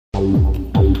My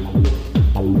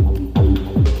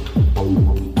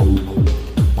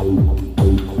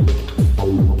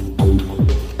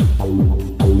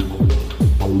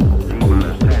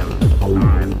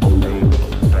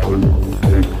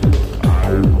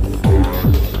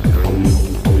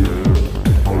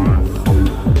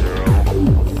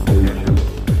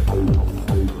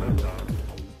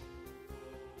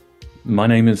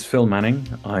name is Phil Manning.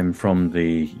 I'm from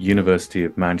the University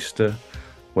of Manchester,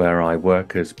 where I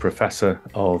work as Professor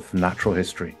of Natural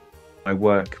History. My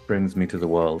work brings me to the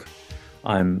world.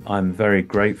 I'm very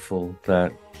grateful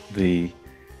that the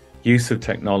use of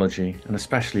technology, and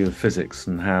especially of physics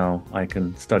and how I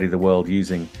can study the world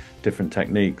using different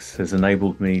techniques, has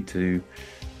enabled me to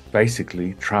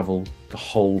basically travel the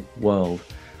whole world.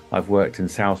 I've worked in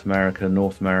South America,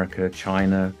 North America,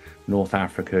 China, North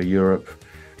Africa, Europe,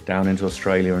 down into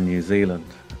Australia and New Zealand.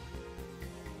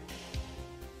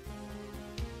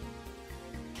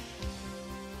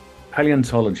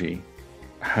 Paleontology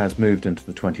has moved into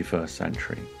the 21st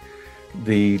century.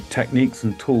 The techniques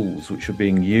and tools which are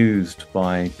being used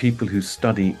by people who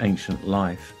study ancient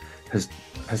life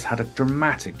has had a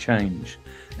dramatic change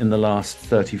in the last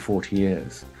 30, 40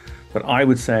 years. But I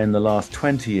would say in the last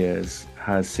 20 years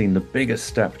has seen the biggest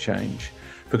step change,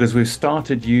 because we've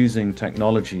started using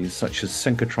technologies such as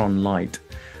Synchrotron Light,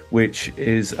 which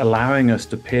is allowing us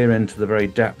to peer into the very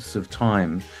depths of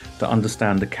time to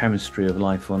understand the chemistry of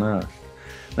life on Earth.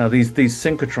 Now, these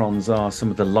synchrotrons are some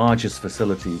of the largest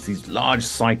facilities, these large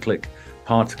cyclic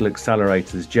particle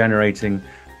accelerators generating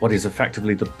what is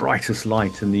effectively the brightest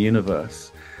light in the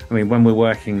universe. I mean, when we're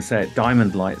working, say, at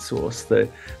diamond light source, the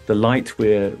light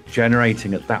we're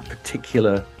generating at that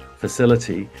particular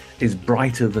facility is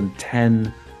brighter than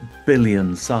 10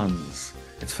 billion suns.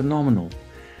 It's phenomenal.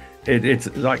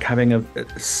 It's like having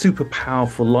a super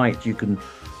powerful light. You can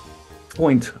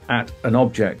point at an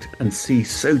object and see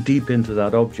so deep into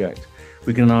that object.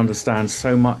 We can understand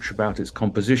so much about its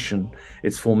composition,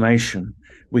 its formation.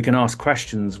 We can ask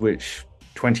questions which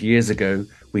 20 years ago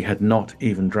we had not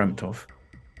even dreamt of.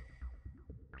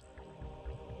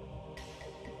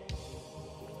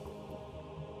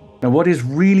 Now, what is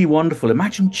really wonderful,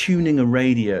 imagine tuning a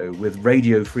radio with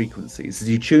radio frequencies. As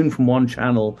you tune from one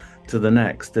channel to the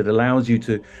next, it allows you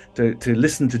to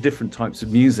listen to different types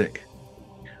of music.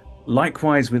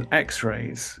 Likewise with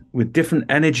X-rays, with different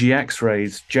energy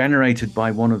X-rays generated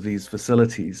by one of these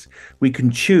facilities, we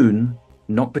can tune,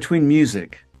 not between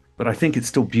music, but I think it's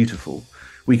still beautiful.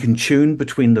 We can tune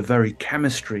between the very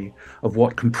chemistry of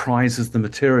what comprises the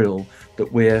material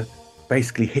that we're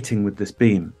basically hitting with this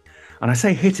beam. And I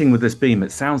say hitting with this beam,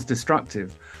 it sounds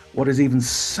destructive. What is even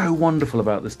so wonderful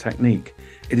about this technique,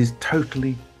 it is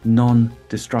totally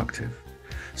non-destructive.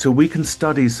 So we can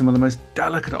study some of the most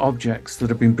delicate objects that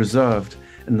have been preserved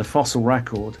in the fossil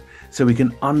record, so we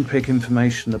can unpick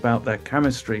information about their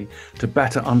chemistry to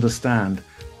better understand,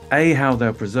 A, how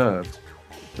they're preserved,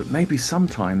 but maybe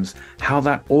sometimes how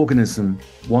that organism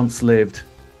once lived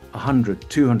 100,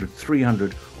 200,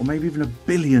 300, or maybe even 1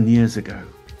 billion years ago.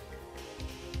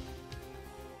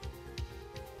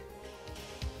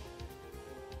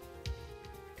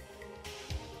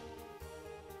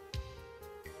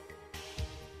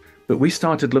 But we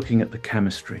started looking at the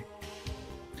chemistry,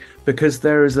 because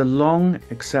there is a long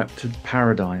accepted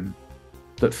paradigm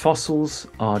that fossils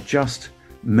are just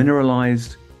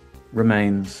mineralized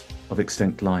remains of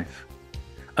extinct life,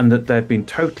 and that they've been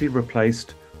totally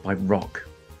replaced by rock.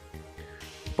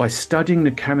 By studying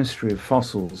the chemistry of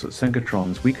fossils at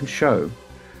synchrotrons, we can show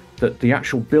that the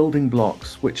actual building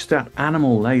blocks which that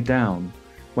animal laid down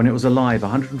when it was alive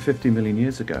 150 million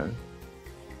years ago,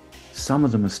 some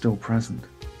of them are still present.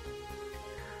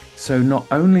 So not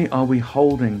only are we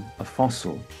holding a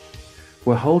fossil,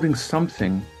 we're holding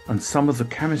something and some of the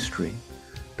chemistry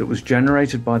that was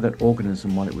generated by that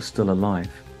organism while it was still alive.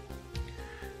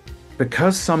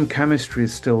 Because some chemistry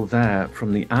is still there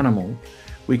from the animal,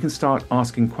 we can start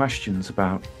asking questions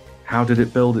about how did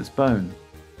it build its bone?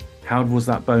 How was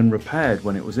that bone repaired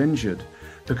when it was injured?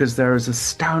 Because there is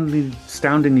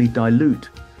astoundingly dilute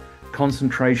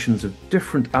concentrations of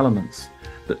different elements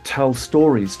that tell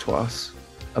stories to us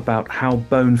about how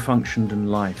bone functioned in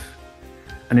life.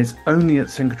 And it's only at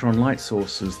synchrotron light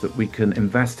sources that we can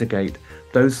investigate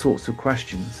those sorts of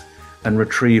questions and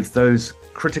retrieve those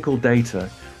critical data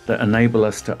that enable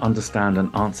us to understand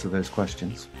and answer those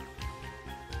questions.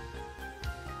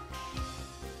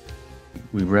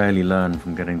 We rarely learn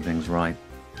from getting things right.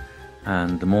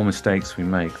 And the more mistakes we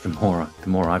make, the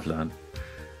more I've learned.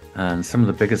 And some of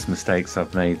the biggest mistakes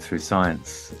I've made through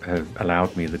science have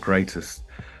allowed me the greatest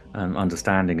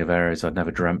understanding of areas I'd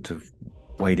never dreamt of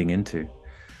wading into.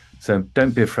 So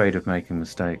don't be afraid of making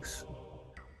mistakes,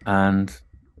 and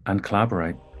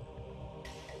collaborate.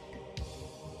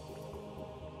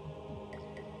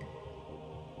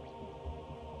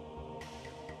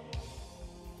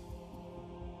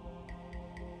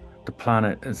 The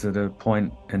planet is at a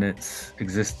point in its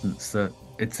existence that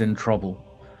it's in trouble,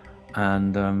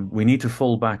 and we need to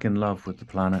fall back in love with the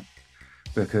planet,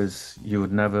 because you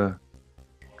would never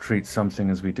treat something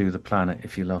as we do the planet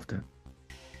if you loved it.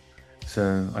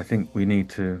 So I think we need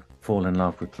to fall in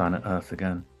love with planet Earth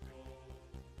again.